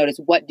start to notice,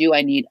 what do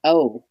I need?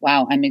 Oh,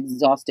 wow, I'm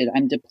exhausted.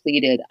 I'm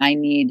depleted. I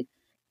need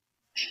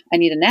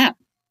a nap.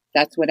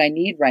 That's what I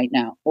need right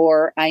now.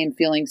 Or I am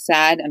feeling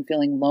sad. I'm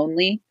feeling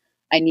lonely.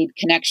 I need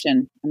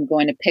connection. I'm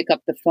going to pick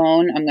up the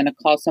phone. I'm going to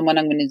call someone.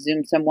 I'm going to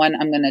Zoom someone.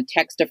 I'm going to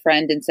text a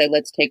friend and say,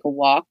 let's take a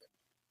walk.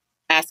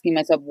 Asking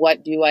myself,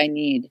 what do I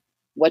need?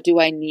 What do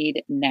I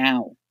need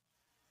now?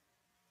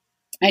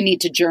 I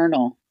need to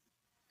journal.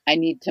 I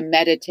need to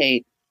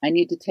meditate. I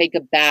need to take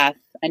a bath.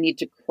 I need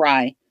to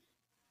cry.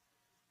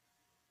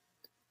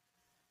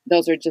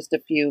 Those are just a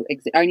few.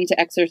 I need to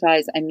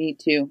exercise.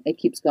 It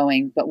keeps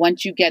going. But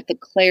once you get the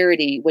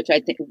clarity, which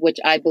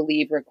I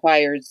believe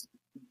requires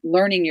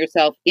learning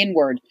yourself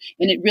inward,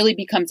 and it really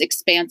becomes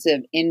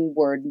expansive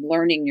inward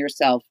learning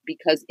yourself,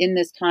 because in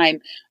this time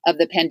of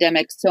the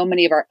pandemic, so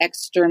many of our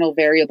external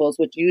variables,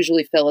 which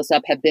usually fill us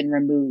up, have been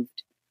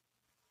removed.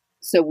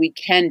 So we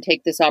can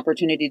take this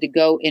opportunity to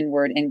go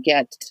inward and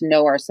get to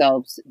know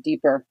ourselves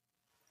deeper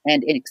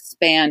and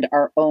expand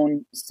our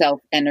own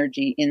self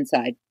energy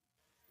inside.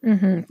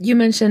 Mm-hmm. You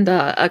mentioned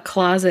a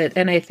closet,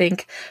 and I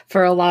think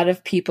for a lot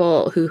of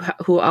people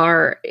who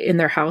are in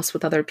their house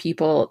with other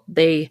people,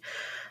 they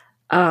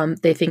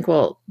think,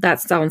 well, that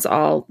sounds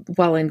all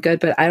well and good,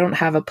 but I don't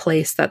have a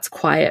place that's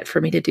quiet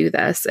for me to do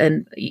this.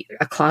 And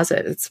a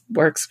closet,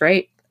 works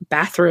great.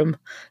 Bathroom,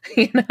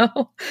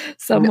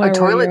 somewhere a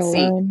where you're toilet seat.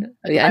 alone.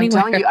 Yeah, I'm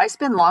anywhere. telling you, I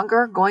spend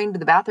longer going to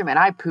the bathroom, and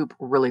I poop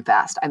really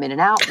fast. I'm in and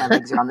out. My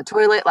legs are on the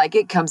toilet. Like,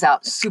 it comes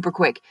out super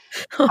quick.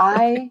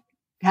 I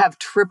have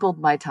tripled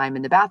my time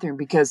in the bathroom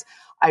because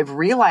I've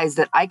realized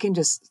that I can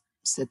just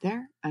sit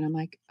there and I'm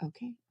like,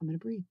 okay, I'm going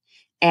to breathe.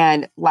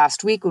 And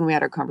last week when we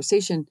had our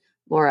conversation,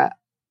 Laura,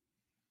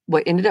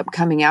 what ended up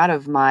coming out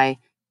of my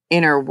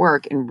inner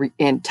work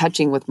and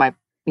touching with my,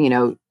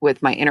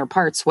 with my inner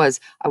parts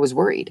was I was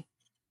worried.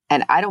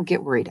 And I don't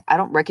get worried. I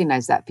don't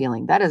recognize that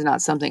feeling. That is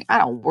not something I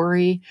don't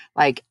worry.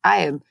 Like,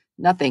 I am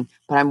nothing,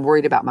 but I'm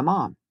worried about my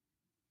mom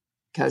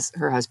because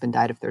her husband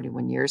died of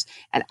 31 years.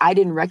 And I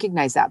didn't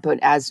recognize that. But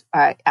as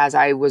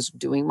I was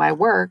doing my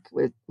work,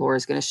 with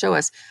Laura's going to show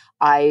us,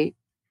 I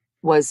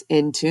was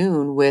in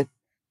tune with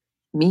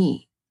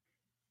me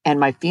and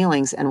my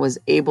feelings and was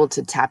able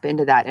to tap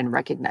into that and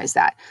recognize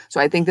that. So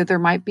I think that there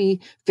might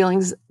be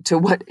feelings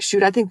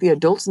I think the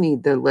adults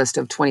need the list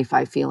of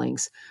 25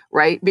 feelings,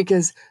 right?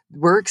 Because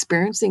we're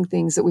experiencing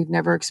things that we've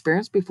never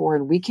experienced before.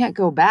 And we can't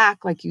go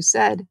back, like you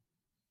said,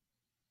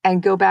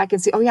 and go back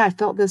and say, oh yeah, I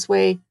felt this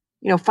way,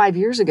 5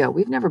 years ago.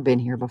 We've never been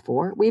here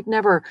before. We've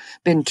never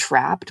been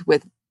trapped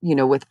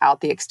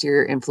without the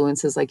exterior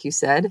influences, like you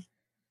said,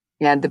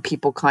 and the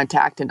people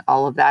contact and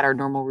all of that, our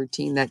normal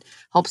routine that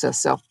helps us.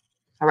 So,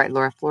 all right,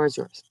 Laura, floor is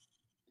yours.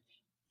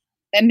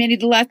 And Mandy,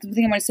 the last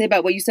thing I want to say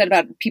about what you said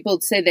about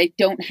people say they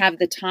don't have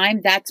the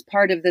time, that's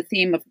part of the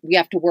theme of we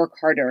have to work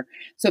harder.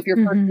 So if your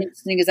first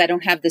instinct is I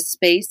don't have the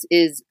space,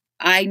 is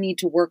I need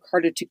to work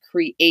harder to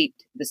create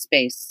the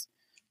space,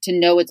 to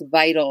know it's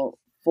vital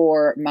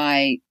for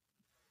my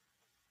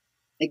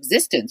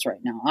existence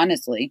right now,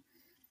 honestly.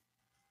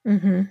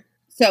 Mm-hmm.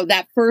 So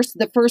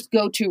the first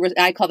go-to,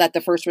 I call that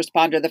the first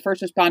responder. The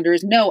first responder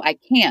is, no, I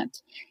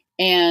can't.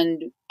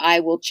 And I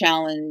will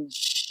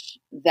challenge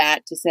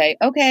that to say,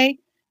 okay,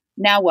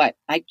 now what?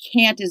 I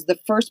can't is the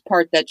first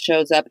part that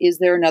shows up. Is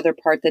there another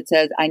part that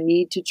says, I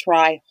need to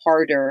try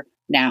harder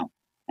now?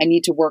 I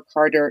need to work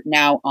harder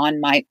now on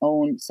my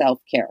own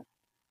self-care.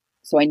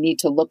 So I need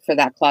to look for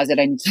that closet.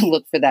 I need to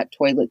look for that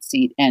toilet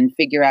seat and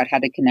figure out how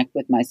to connect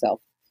with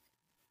myself.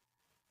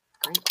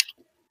 Great.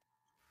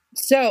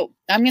 So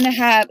I'm going to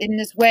have, in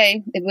this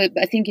way,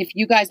 I think if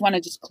you guys want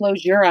to just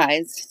close your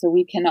eyes so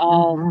we can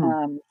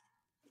all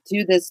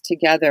do this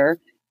together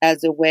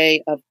as a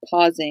way of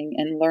pausing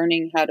and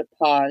learning how to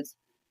pause.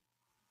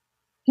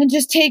 And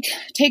just take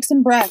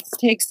some breaths,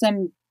 take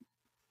some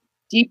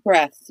deep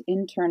breaths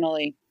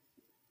internally.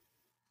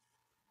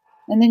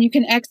 And then you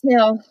can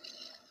exhale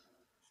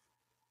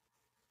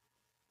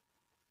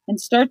and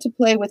start to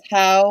play with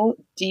how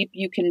deep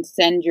you can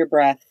send your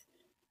breath.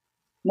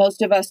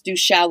 Most of us do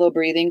shallow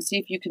breathing. See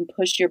if you can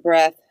push your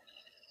breath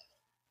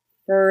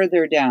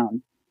further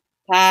down,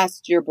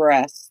 past your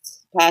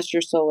breasts, past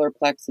your solar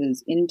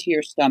plexus, into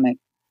your stomach.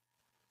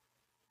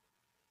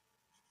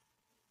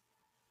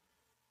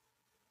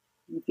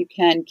 If you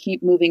can,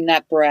 keep moving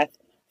that breath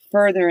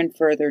further and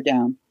further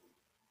down.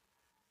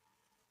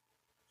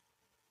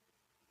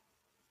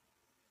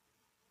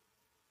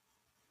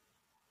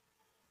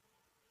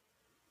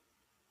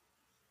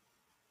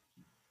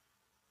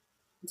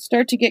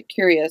 Start to get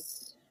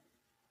curious.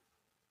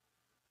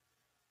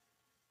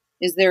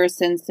 Is there a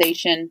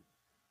sensation?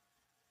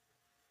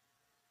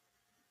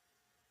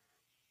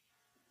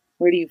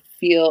 Where do you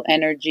feel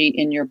energy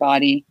in your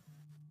body?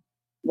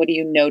 What are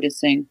you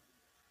noticing?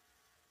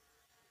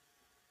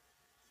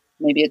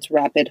 Maybe it's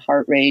rapid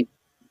heart rate.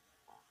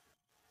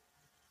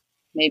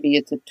 Maybe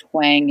it's a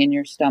twang in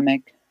your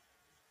stomach.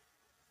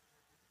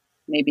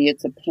 Maybe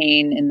it's a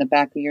pain in the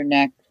back of your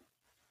neck.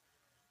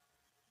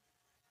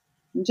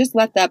 And just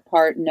let that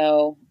part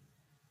know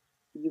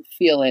you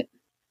feel it.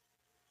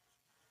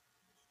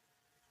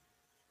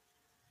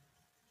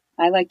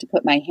 I like to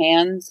put my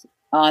hands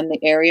on the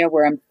area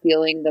where I'm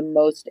feeling the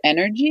most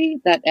energy.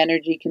 That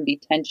energy can be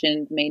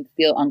tensioned, made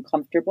feel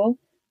uncomfortable.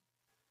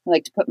 I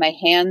like to put my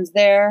hands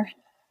there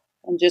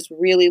And just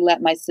really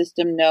let my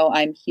system know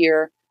I'm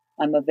here,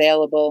 I'm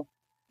available,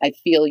 I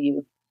feel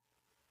you.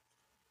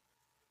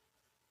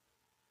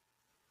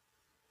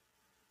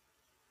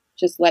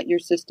 Just let your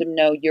system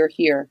know you're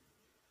here.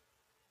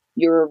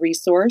 You're a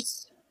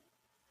resource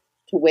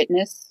to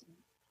witness,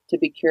 to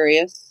be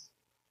curious,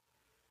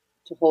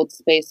 to hold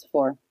space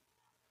for.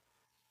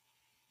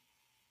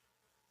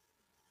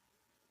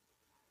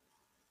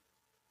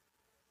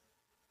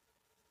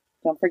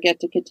 Don't forget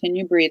to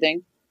continue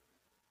breathing.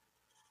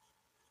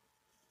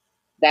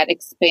 That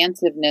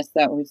expansiveness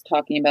that I was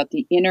talking about,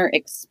 the inner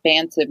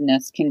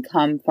expansiveness, can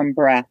come from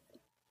breath.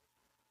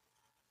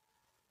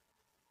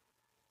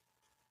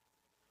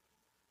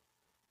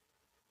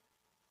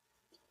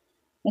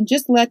 And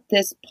just let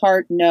this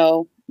part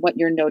know what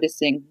you're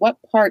noticing. What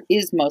part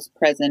is most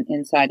present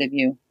inside of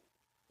you?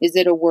 Is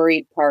it a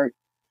worried part?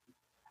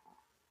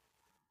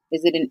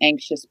 Is it an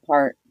anxious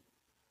part?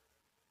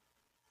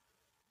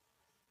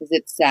 Is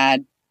it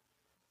sad?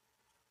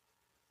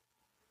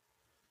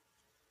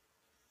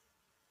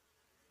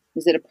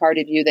 Is it a part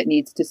of you that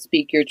needs to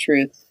speak your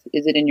truth?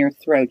 Is it in your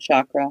throat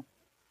chakra?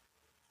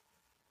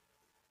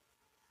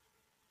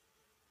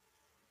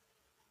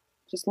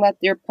 Just let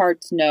your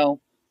parts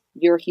know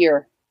you're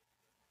here.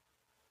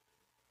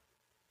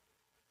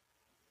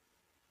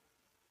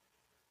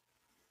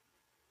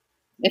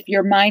 If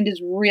your mind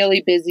is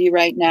really busy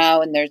right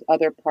now and there's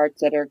other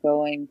parts that are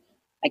going,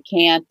 I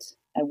can't,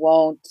 I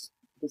won't,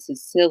 this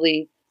is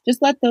silly,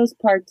 just let those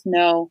parts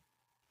know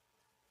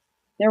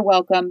they're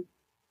welcome.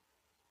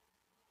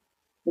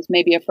 This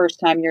may be a first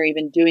time you're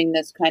even doing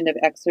this kind of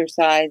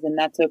exercise, and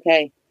that's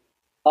okay.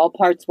 All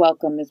parts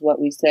welcome is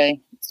what we say.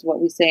 It's what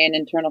we say in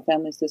internal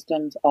family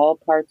systems. All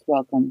parts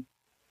welcome.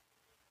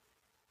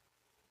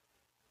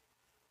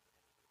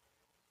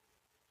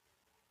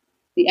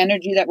 The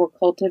energy that we're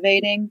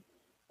cultivating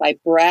by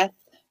breath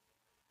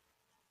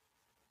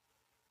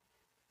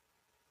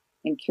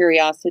and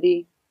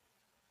curiosity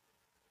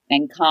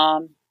and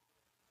calm.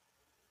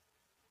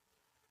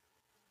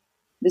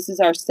 This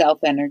is our self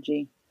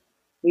energy.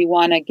 We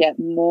want to get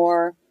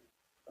more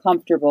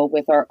comfortable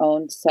with our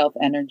own self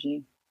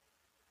energy.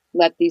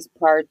 Let these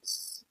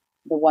parts,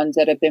 the ones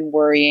that have been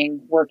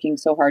worrying, working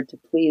so hard to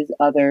please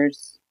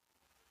others,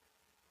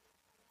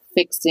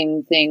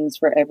 fixing things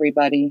for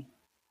everybody,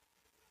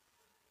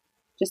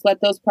 just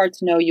let those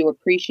parts know you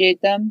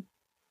appreciate them.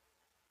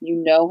 You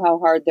know how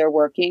hard they're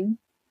working.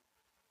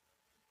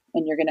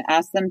 And you're going to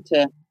ask them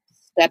to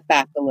step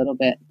back a little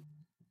bit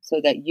so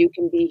that you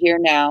can be here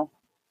now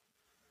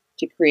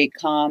to create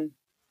calm,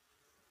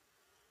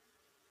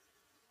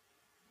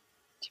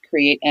 to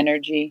create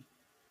energy,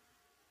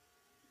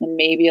 and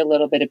maybe a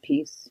little bit of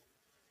peace.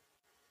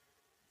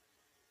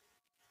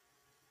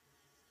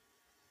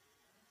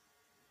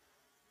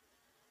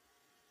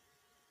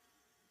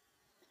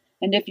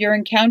 And if you're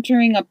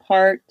encountering a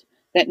part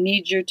that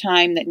needs your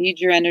time, that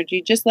needs your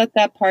energy, just let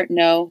that part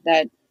know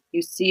that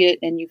you see it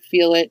and you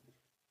feel it,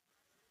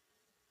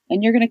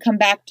 and you're going to come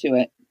back to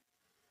it.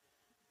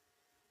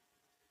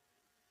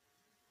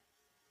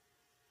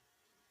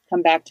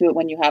 Come back to it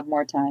when you have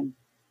more time.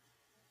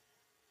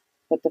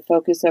 But the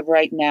focus of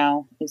right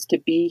now is to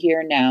be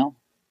here now,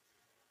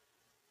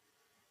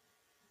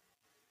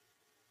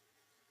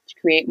 to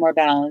create more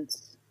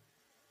balance,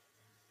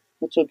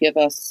 which will give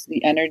us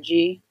the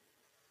energy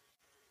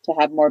to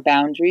have more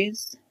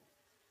boundaries,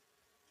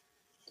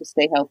 to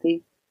stay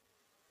healthy,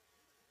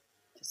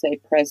 to stay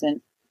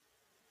present,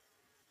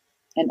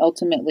 and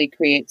ultimately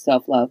create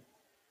self-love.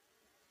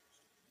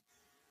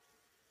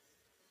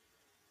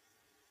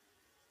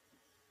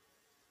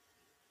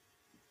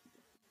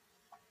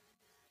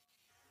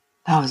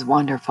 That was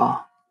wonderful.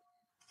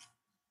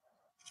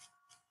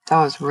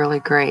 That was really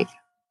great.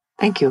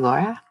 Thank you,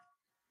 Laura.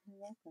 You're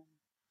welcome.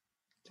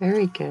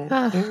 Very good.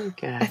 Very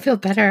good. I feel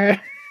better.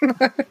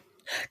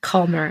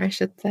 Calmer, I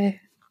should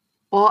say.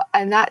 Well,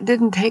 and that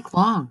didn't take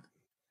long.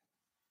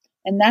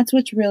 And that's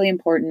what's really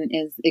important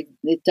is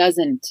it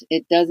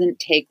doesn't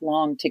take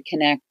long to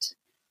connect.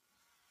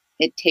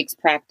 It takes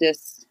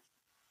practice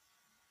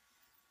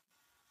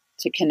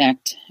to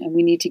connect. And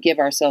we need to give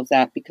ourselves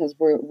that because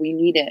we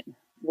need it.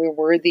 We're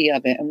worthy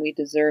of it and we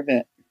deserve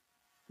it.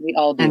 We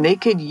all do. And they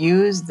could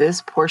use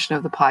this portion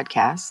of the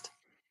podcast,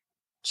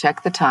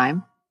 check the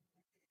time,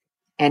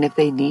 and if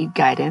they need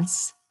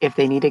guidance, if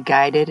they need a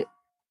guided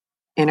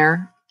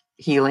inner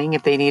healing,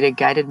 if they need a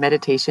guided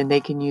meditation, they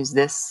can use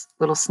this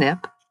little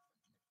snip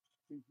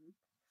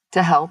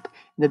to help.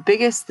 The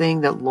biggest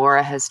thing that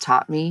Laura has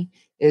taught me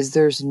is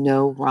there's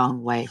no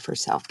wrong way for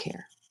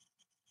self-care.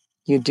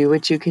 You do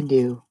what you can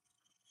do.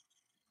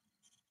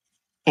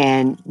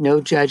 And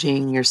no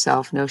judging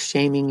yourself, no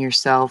shaming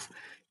yourself.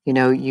 You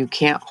know, you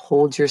can't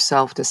hold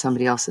yourself to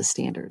somebody else's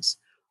standards.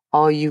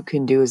 All you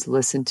can do is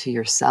listen to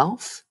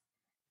yourself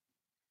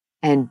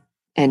and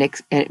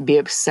be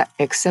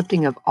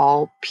accepting of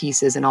all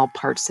pieces and all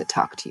parts that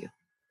talk to you.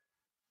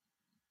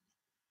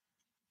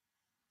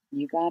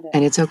 You got it.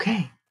 And it's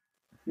okay.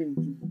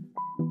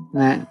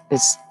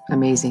 It's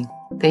amazing.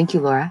 Thank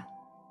you, Laura.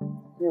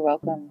 You're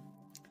welcome.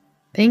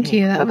 Thank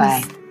you. That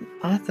Bye-bye. was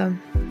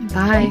Awesome.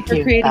 Bye. Thank For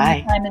you. creating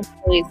Bye. the time and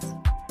space.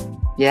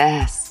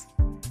 Yes.